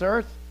to this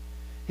earth,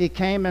 he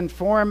came in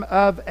form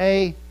of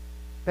a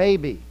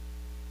baby.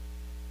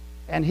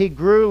 And he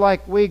grew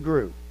like we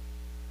grew.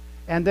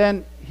 And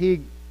then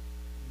he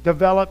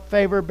developed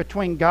favor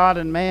between God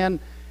and man,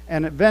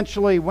 and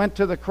eventually went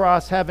to the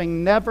cross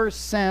having never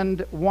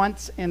sinned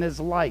once in his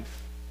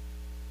life.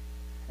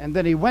 And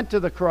then he went to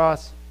the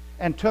cross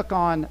and took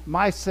on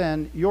my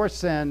sin, your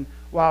sin,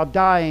 while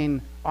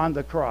dying on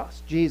the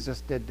cross.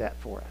 Jesus did that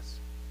for us.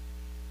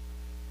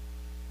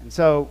 And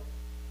so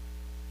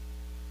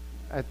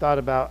I thought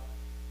about,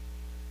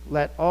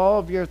 let all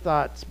of your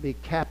thoughts be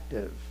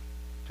captive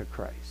to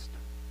Christ.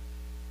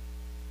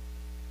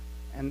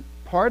 And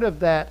part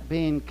of that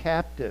being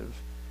captive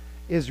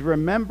is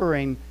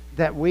remembering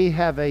that we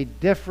have a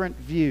different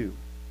view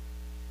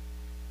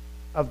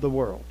of the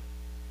world.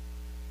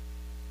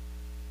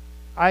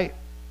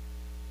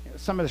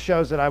 Some of the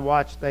shows that I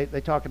watch,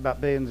 they talk about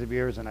billions of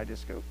years, and I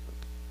just go,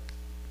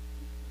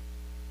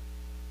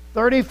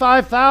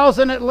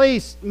 35,000 at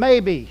least,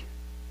 maybe,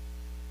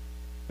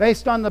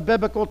 based on the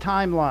biblical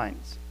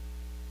timelines,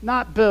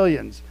 not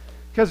billions.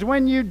 Because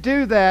when you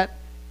do that,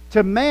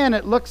 to man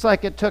it looks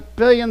like it took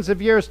billions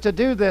of years to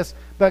do this,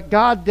 but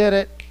God did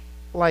it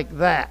like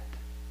that.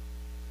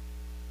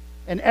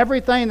 And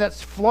everything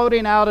that's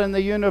floating out in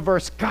the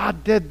universe,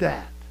 God did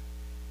that.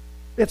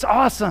 It's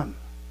awesome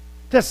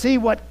to see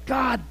what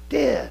God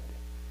did.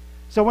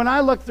 So when I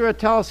look through a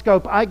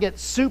telescope, I get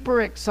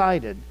super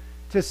excited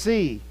to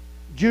see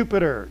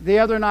Jupiter. The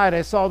other night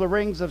I saw the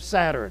rings of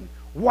Saturn.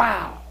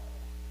 Wow!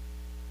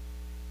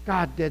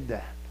 God did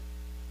that.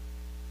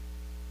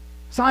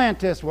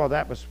 Scientists, well,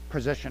 that was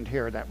positioned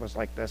here, that was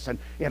like this, and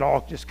it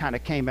all just kind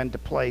of came into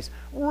place.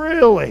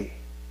 Really?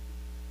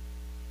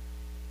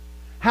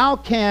 How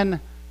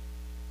can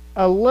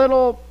a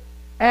little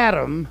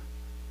atom,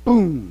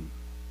 boom,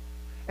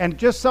 and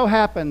just so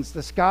happens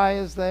the sky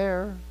is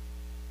there?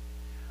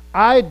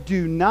 I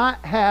do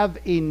not have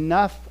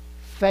enough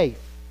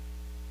faith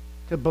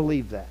to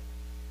believe that.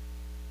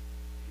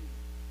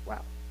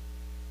 Wow.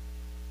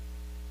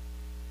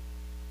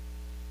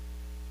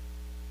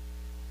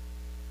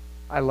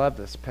 I love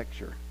this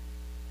picture.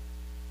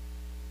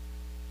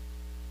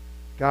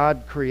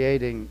 God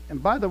creating.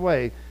 And by the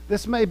way,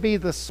 this may be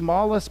the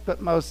smallest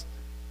but most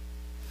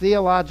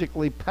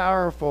theologically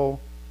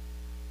powerful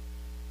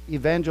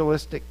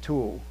evangelistic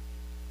tool.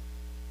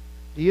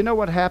 Do you know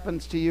what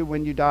happens to you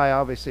when you die?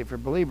 Obviously, for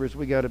believers,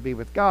 we go to be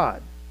with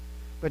God.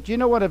 But do you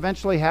know what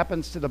eventually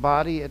happens to the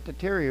body? It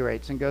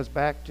deteriorates and goes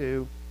back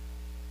to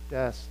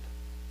dust.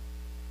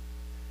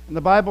 And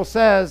the Bible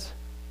says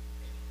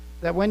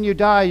that when you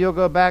die, you'll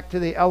go back to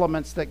the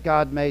elements that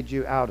God made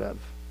you out of.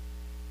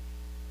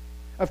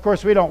 Of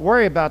course, we don't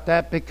worry about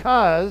that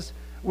because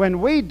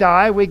when we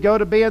die, we go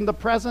to be in the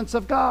presence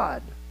of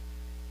God.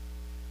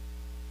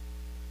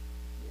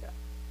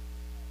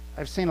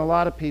 I've seen a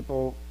lot of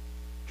people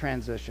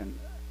transition.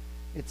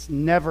 It's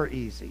never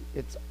easy.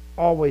 It's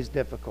always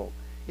difficult.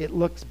 It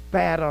looks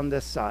bad on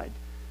this side.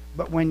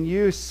 But when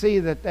you see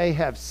that they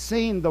have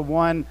seen the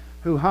one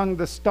who hung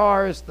the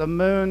stars, the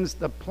moons,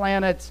 the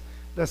planets,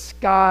 the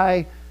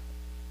sky,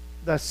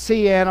 the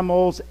sea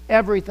animals,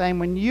 everything,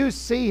 when you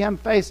see him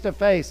face to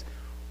face,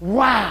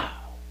 wow!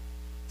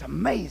 It's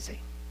amazing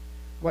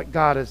what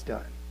God has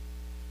done.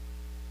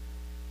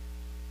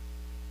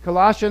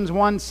 Colossians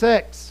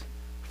 1:6,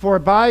 for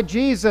by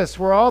Jesus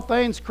were all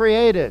things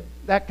created.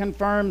 That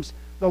confirms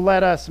the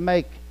let us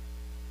make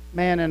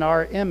man in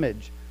our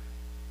image.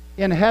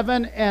 In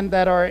heaven and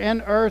that are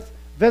in earth,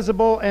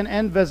 visible and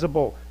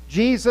invisible.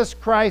 Jesus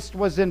Christ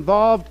was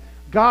involved,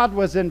 God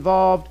was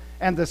involved,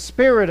 and the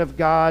Spirit of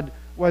God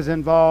was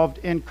involved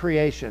in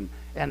creation.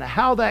 And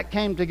how that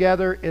came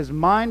together is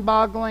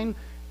mind-boggling,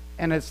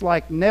 and it's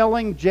like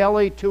nailing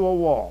jelly to a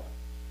wall.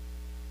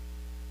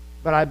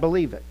 But I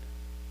believe it.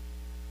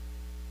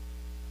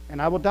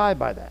 And I will die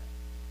by that.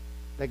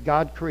 That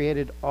God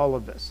created all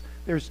of this.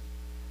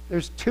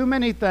 There's too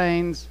many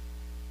things.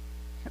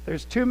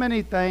 There's too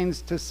many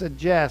things to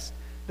suggest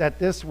that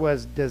this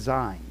was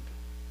designed.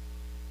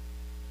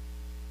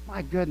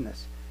 My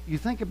goodness. You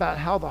think about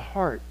how the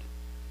heart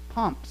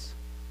pumps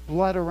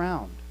blood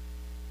around.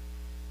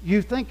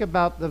 You think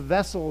about the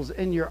vessels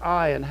in your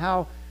eye and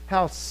how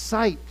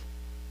sight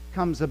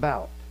comes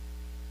about.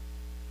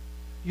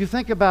 You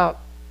think about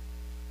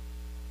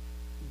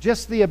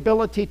just the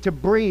ability to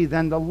breathe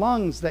and the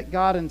lungs that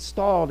God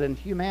installed in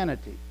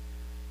humanity.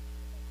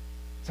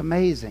 It's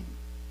amazing.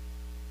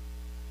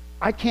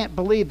 I can't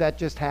believe that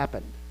just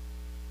happened.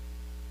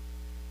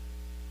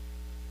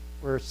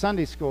 Our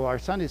Sunday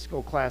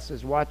school class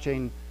is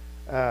watching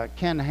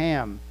Ken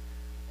Ham.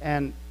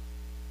 And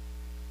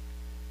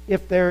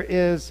if there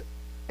is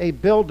a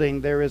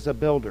building, there is a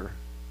builder.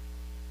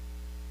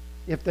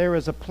 If there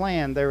is a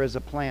plan, there is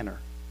a planner.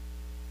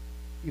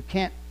 You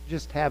can't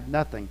just have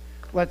nothing.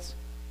 Let's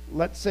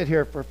sit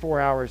here for 4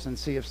 hours and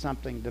see if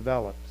something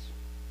develops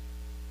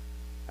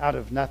out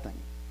of nothing.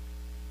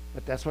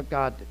 But that's what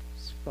God did.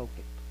 He spoke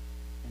it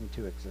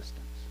into existence.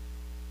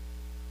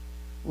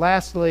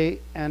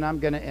 Lastly, and I'm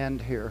going to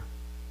end here,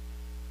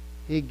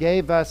 he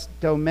gave us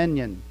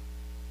dominion.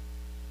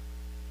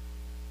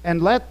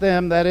 And let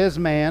them, that is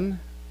man,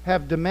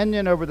 have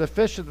dominion over the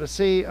fish of the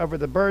sea, over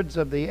the birds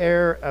of the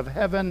air, of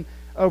heaven,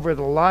 over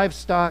the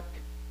livestock.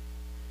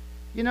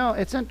 You know,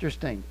 it's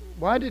interesting.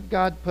 Why did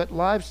God put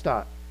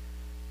livestock?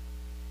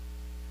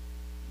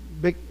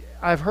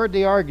 I've heard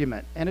the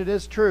argument, and it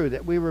is true,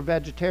 that we were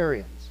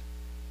vegetarians.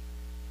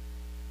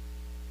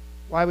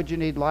 Why would you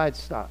need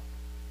livestock?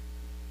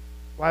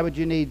 Why would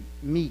you need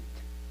meat?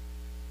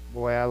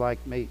 Boy, I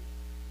like meat.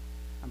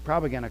 I'm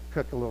probably going to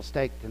cook a little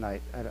steak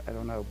tonight. I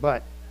don't know.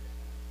 But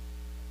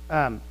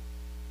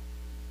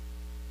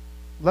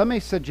let me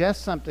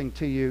suggest something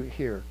to you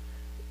here.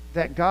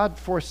 That God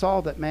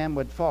foresaw that man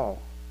would fall.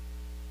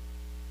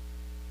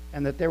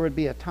 And that there would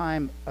be a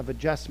time of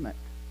adjustment.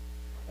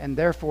 And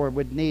therefore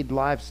would need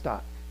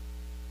livestock.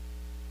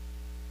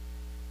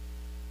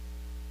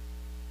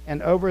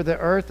 And over the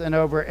earth and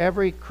over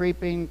every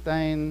creeping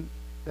thing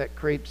that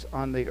creeps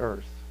on the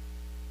earth.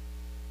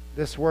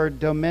 This word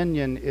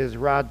dominion is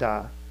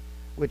rada,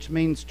 which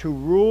means to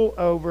rule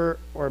over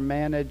or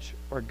manage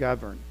or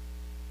govern.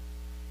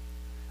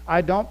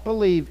 I don't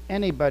believe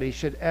anybody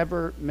should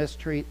ever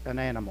mistreat an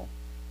animal.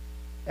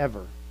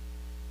 Ever.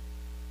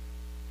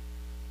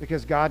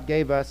 Because God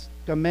gave us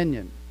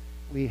dominion.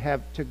 We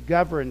have to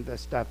govern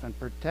this stuff and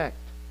protect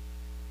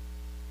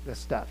this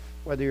stuff.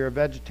 Whether you're a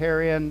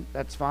vegetarian,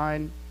 that's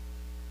fine.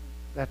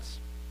 That's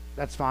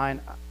fine.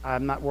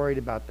 I'm not worried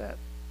about that.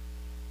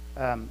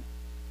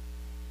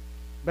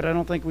 But I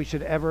don't think we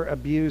should ever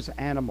abuse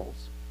animals.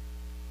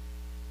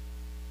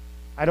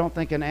 I don't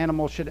think an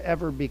animal should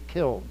ever be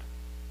killed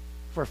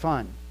for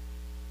fun.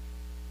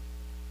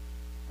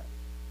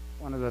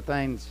 One of the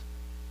things,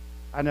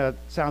 I know it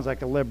sounds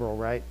like a liberal,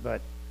 right?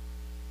 But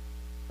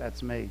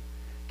that's me.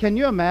 Can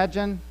you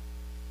imagine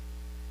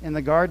in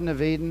the Garden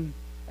of Eden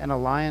and a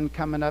lion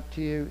coming up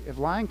to you? If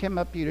a lion came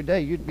up to you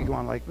today, you'd be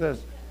going like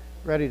this,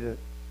 ready to...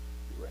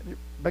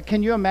 But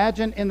can you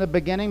imagine in the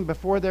beginning,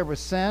 before there was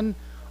sin,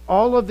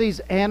 all of these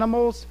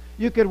animals,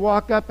 you could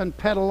walk up and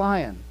pet a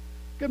lion.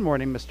 Good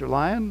morning, Mr.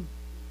 Lion.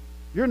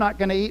 You're not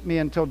going to eat me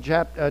until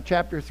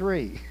chapter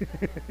 3.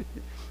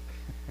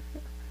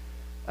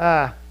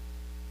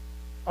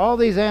 all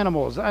these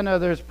animals. I know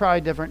there's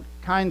probably different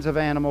kinds of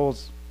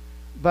animals,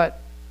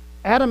 but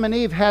Adam and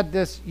Eve had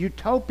this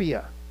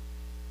utopia.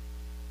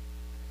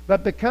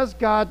 But because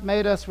God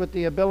made us with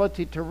the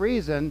ability to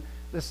reason,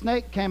 the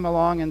snake came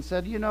along and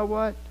said, you know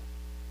what?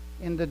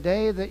 In the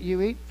day that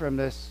you eat from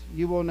this,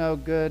 you will know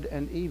good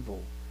and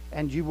evil,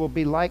 and you will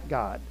be like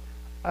God.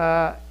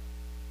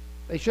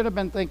 They should have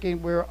been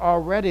thinking we're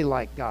already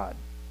like God.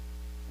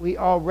 We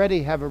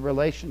already have a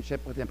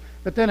relationship with him.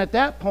 But then at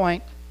that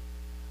point,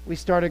 we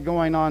started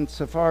going on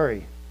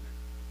safari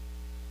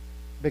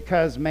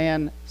because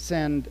man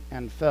sinned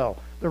and fell.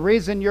 The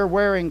reason you're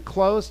wearing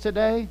clothes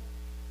today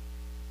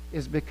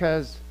is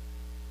because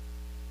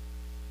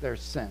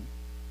there's sin.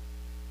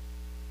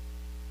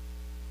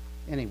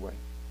 Anyway,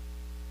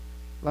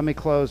 let me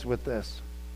close with this.